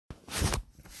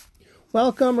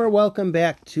Welcome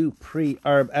back to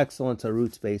Pre-Arb Excellence, a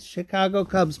roots-based Chicago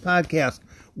Cubs podcast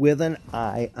with an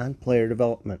eye on player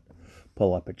development.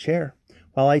 Pull up a chair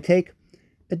while I take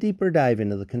a deeper dive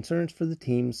into the concerns for the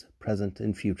team's present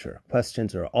and future.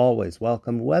 Questions are always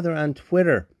welcome, whether on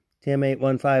Twitter,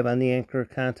 Tim815 on the Anchor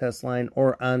contest line,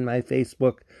 or on my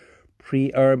Facebook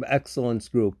Pre-Arb Excellence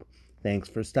group. Thanks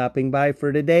for stopping by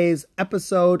for today's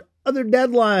episode, Other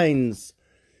Deadlines,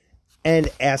 and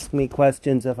ask me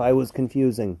questions if I was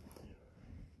confusing.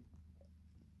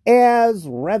 As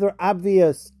rather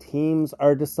obvious, teams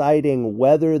are deciding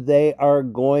whether they are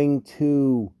going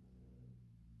to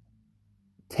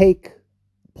take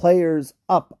players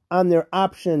up on their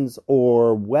options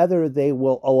or whether they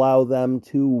will allow them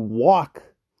to walk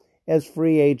as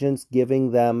free agents, giving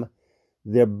them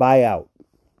their buyout.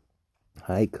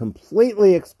 I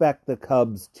completely expect the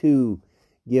Cubs to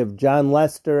give John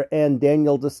Lester and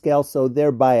Daniel Descalso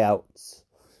their buyouts.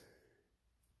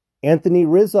 Anthony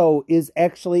Rizzo is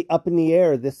actually up in the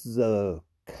air. This is a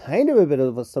bit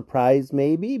of a surprise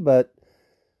maybe, but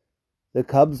the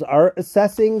Cubs are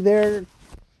assessing their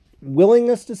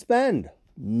willingness to spend.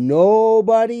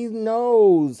 Nobody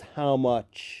knows how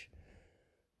much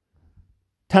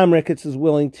Tom Ricketts is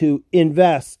willing to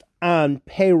invest on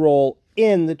payroll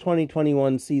in the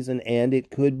 2021 season, and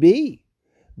it could be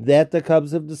that the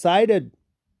Cubs have decided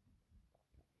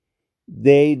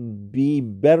they'd be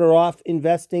better off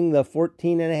investing the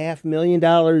 $14.5 million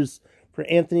for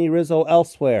Anthony Rizzo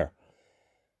elsewhere.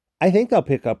 I think they'll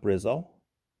pick up Rizzo,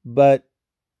 but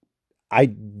I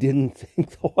didn't think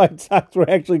the White Sox were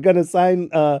actually going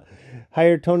to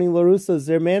hire Tony La Russa as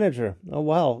their manager. Oh,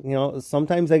 well,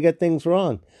 sometimes I get things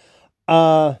wrong.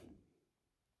 But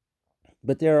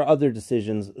there are other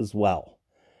decisions as well.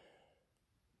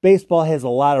 Baseball has a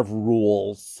lot of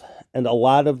rules, and a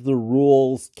lot of the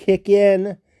rules kick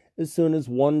in as soon as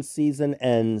one season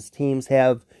ends. Teams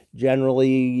have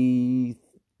generally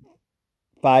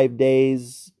 5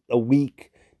 days, a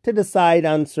week to decide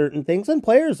on certain things, and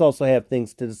players also have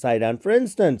things to decide on. For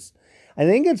instance, I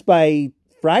think it's by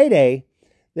Friday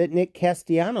that Nick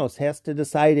Castellanos has to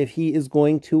decide if he is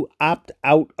going to opt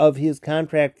out of his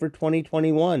contract for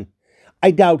 2021.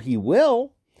 I doubt he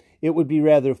will. It would be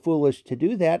rather foolish to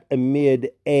do that amid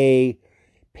a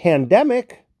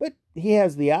pandemic, but he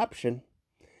has the option,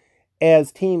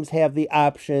 as teams have the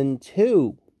option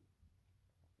to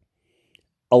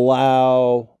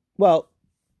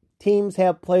teams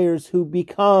have players who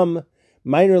become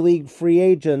minor league free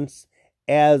agents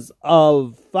as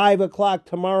of 5 o'clock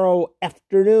tomorrow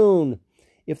afternoon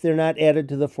if they're not added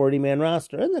to the 40-man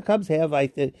roster. And the Cubs have, I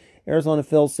think, Arizona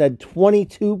Phil said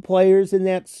 22 players in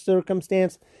that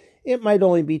circumstance. It might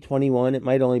only be 21, it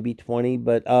might only be 20,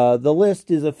 but the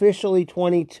list is officially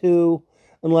 22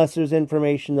 unless there's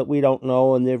information that we don't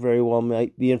know, and there very well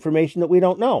might be information that we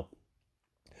don't know.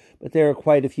 But there are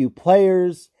quite a few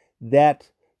players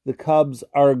that the Cubs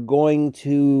are going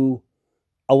to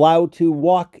allow to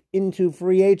walk into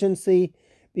free agency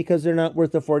because they're not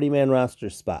worth a 40-man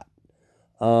roster spot.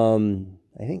 I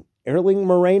think Erling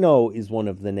Moreno is one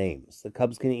of the names. The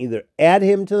Cubs can either add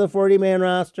him to the 40-man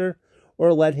roster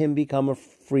or let him become a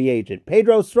free agent.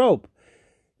 Pedro Strop,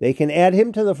 they can add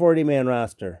him to the 40-man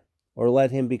roster or let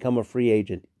him become a free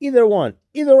agent. Either one,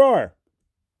 either or.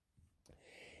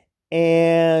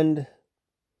 And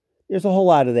there's a whole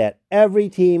lot of that. Every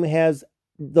team has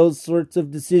those sorts of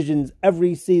decisions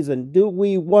every season. Do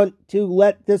we want to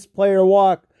let this player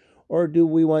walk, or do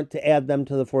we want to add them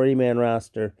to the 40-man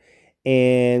roster?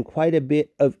 And quite a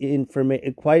bit of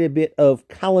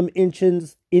column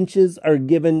inches are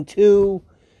given to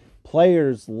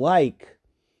players like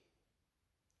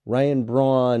Ryan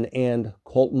Braun and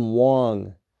Colton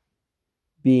Wong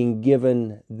being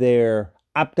given their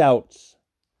opt-outs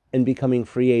and becoming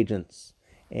free agents.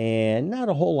 And not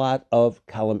a whole lot of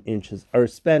column inches are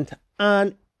spent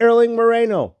on Erling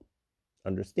Moreno,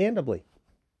 understandably.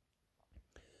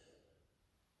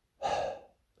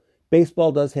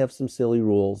 Baseball does have some silly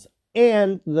rules,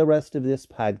 and the rest of this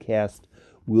podcast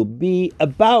will be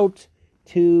about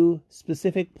two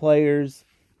specific players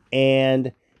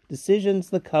and decisions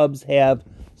the Cubs have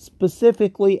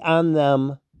specifically on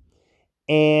them,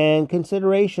 and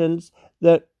considerations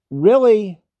that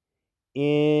really,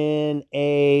 in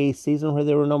a season where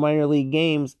there were no minor league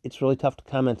games, it's really tough to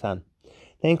comment on.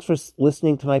 Thanks for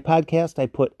listening to my podcast. I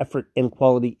put effort and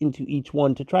quality into each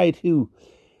one to try to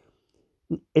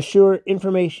assure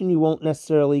information you won't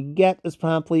necessarily get as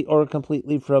promptly or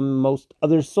completely from most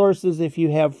other sources. If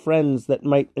you have friends that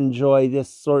might enjoy this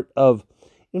sort of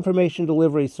information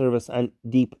delivery service on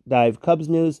Deep Dive Cubs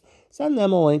News, send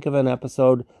them a link of an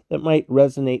episode that might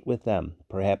resonate with them.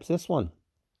 Perhaps this one.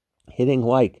 Hitting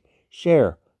like,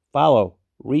 share, follow,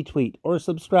 retweet, or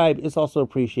subscribe is also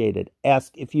appreciated.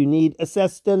 Ask if you need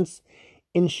assistance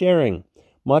in sharing.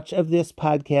 Much of this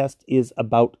podcast is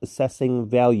about assessing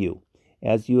value.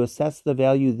 As you assess the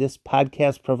value this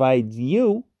podcast provides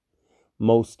you,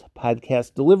 most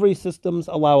podcast delivery systems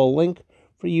allow a link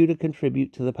for you to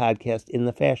contribute to the podcast in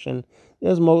the fashion that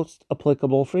is most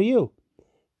applicable for you.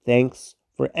 Thanks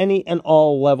for any and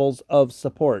all levels of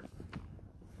support.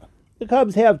 The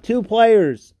Cubs have two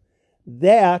players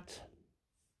that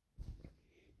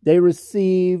they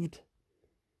received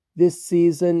this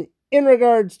season in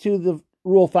regards to the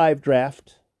Rule 5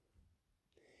 draft,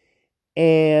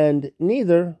 and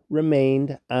neither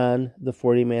remained on the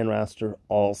 40-man roster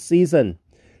all season.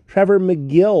 Trevor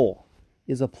Megill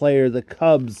is a player the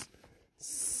Cubs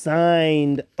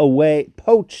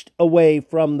poached away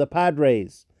from the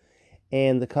Padres,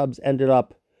 and the Cubs ended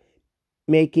up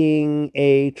making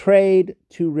a trade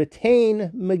to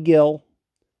retain Megill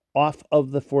off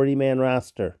of the 40-man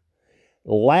roster.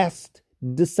 Last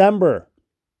December,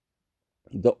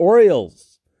 the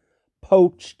Orioles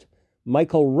poached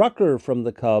Michael Rucker from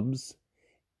the Cubs,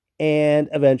 and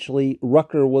eventually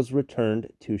Rucker was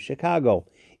returned to Chicago.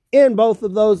 In both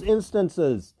of those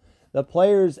instances, the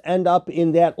players end up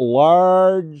in that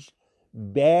large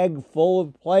bag full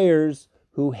of players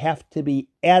who have to be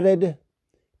added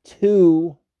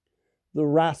to the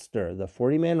roster, the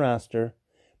 40-man roster,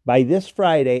 by this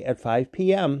Friday at 5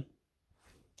 p.m.,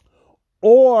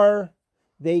 or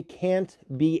they can't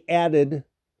be added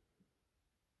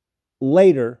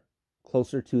later,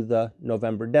 closer to the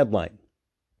November deadline.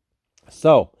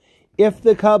 So, if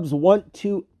the Cubs want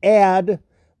to add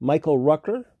Michael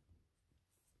Rucker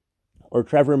or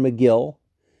Trevor Megill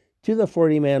to the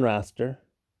 40-man roster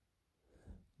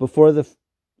before the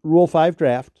Rule 5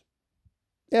 draft,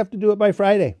 they have to do it by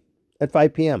Friday at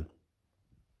 5 p.m.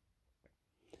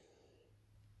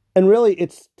 And really,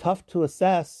 it's tough to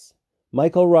assess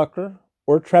Michael Rucker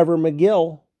or Trevor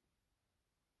Megill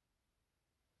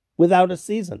without a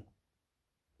season.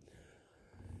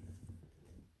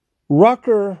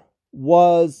 Rucker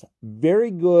was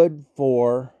very good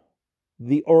for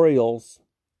the Orioles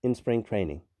in spring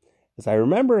training. As I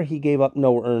remember, he gave up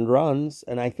no earned runs,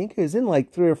 and I think he was in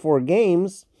like 3 or 4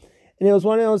 games. And it was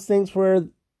one of those things where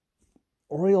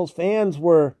Orioles fans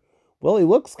were, well, he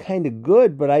looks kind of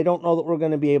good, but I don't know that we're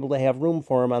going to be able to have room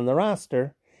for him on the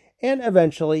roster. And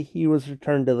eventually he was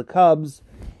returned to the Cubs,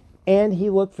 and he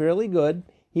looked fairly good.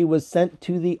 He was sent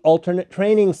to the alternate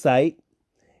training site,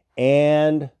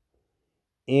 and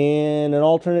in an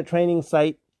alternate training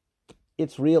site,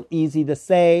 it's real easy to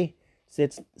say,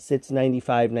 sits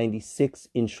 95, 96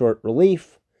 in short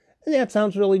relief, and that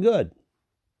sounds really good.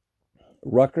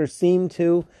 Rucker seemed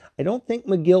to. I don't think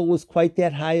Megill was quite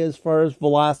that high as far as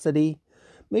velocity.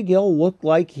 Megill looked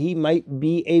like he might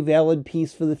be a valid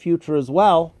piece for the future as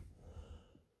well.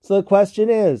 So the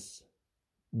question is,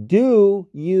 do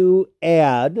you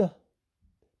add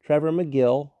Trevor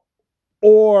Megill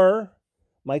or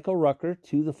Michael Rucker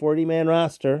to the 40-man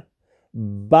roster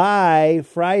by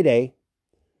Friday,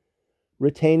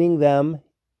 retaining them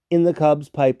in the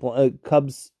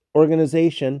Cubs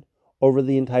organization over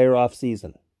the entire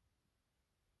offseason?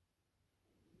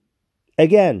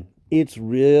 Again, it's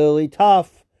really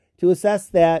tough to assess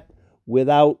that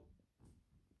without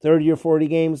 30 or 40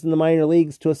 games in the minor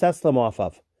leagues to assess them off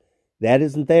of. That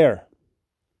isn't there.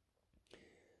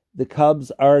 The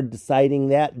Cubs are deciding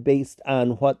that based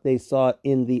on what they saw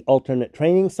in the alternate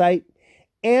training site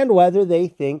and whether they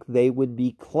think they would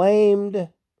be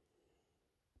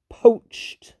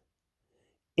poached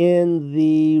in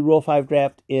the Rule 5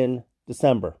 draft in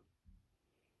December.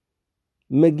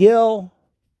 Megill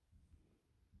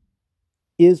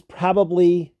is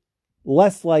probably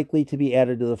less likely to be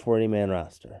added to the 40-man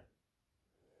roster.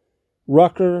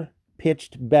 Rucker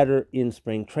pitched better in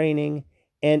spring training,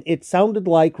 and it sounded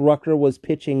like Rucker was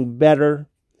pitching better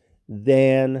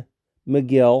than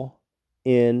Megill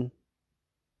in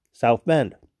South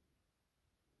Bend.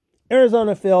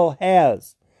 Arizona Phil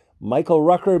has Michael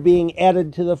Rucker being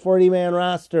added to the 40-man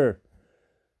roster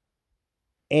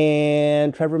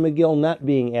and Trevor Megill not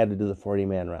being added to the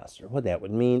 40-man roster. What that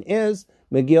would mean is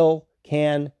Megill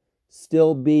can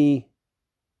still be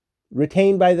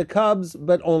retained by the Cubs,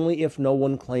 but only if no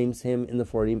one claims him in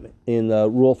the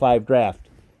Rule 5 draft.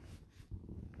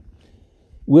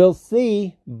 We'll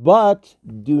see, but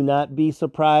do not be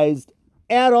surprised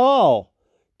at all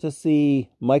to see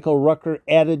Michael Rucker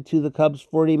added to the Cubs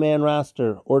 40-man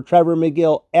roster or Trevor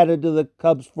Megill added to the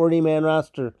Cubs 40-man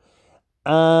roster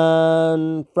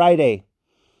on Friday.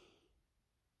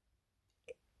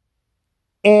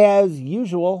 As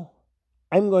usual,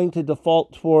 I'm going to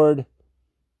default toward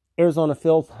Arizona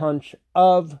Phil's hunch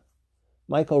of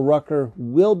Michael Rucker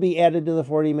will be added to the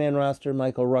 40-man roster.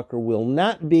 Michael Rucker will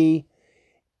not be.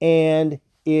 And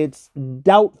it's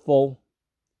doubtful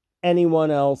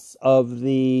anyone else of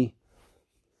the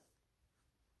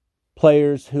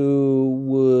players who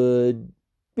would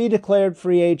be declared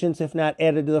free agents, if not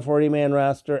added to the 40-man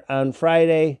roster on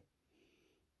Friday,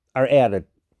 are added.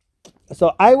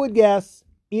 So I would guess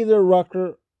either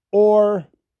Rucker or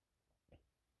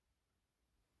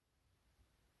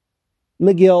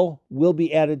McGill will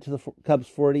be added to the Cubs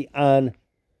 40 on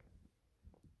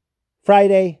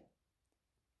Friday.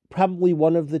 Probably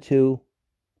one of the two,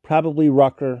 probably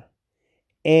Rucker,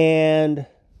 and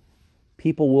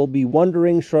people will be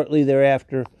wondering shortly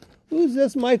thereafter, who's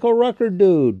this Michael Rucker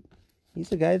dude?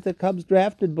 He's a guy that the Cubs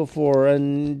drafted before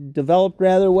and developed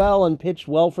rather well and pitched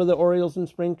well for the Orioles in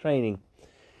spring training.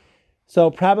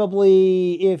 So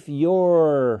probably if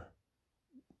your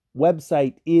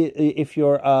website, if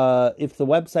the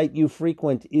website you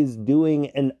frequent is doing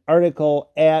an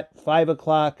article at 5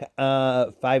 o'clock,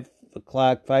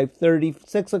 5:30,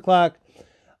 6 o'clock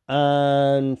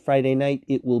on Friday night,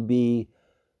 it will be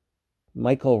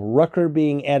Michael Rucker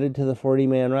being added to the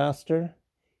 40-man roster.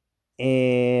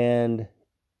 And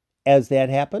as that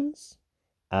happens,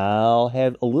 I'll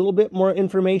have a little bit more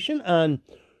information on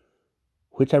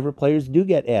whichever players do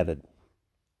get added.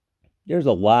 There's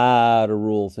a lot of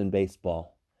rules in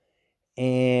baseball.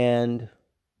 And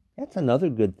that's another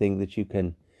good thing that you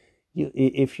can,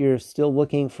 if you're still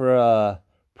looking for a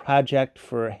project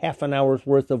for half an hour's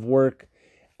worth of work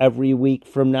every week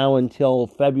from now until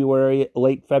February,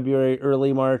 late February,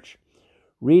 early March,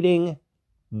 reading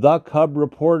The Cub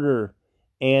Reporter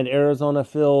and Arizona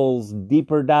Phil's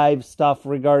deeper dive stuff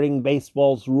regarding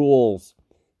baseball's rules.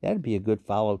 That'd be a good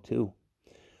follow too.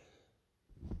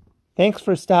 Thanks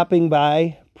for stopping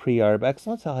by Pre-Arb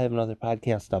Excellence. I'll have another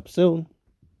podcast up soon.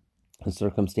 As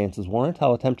circumstances warrant,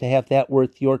 I'll attempt to have that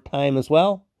worth your time as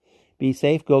well. Be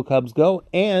safe, go Cubs go,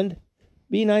 and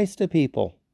be nice to people.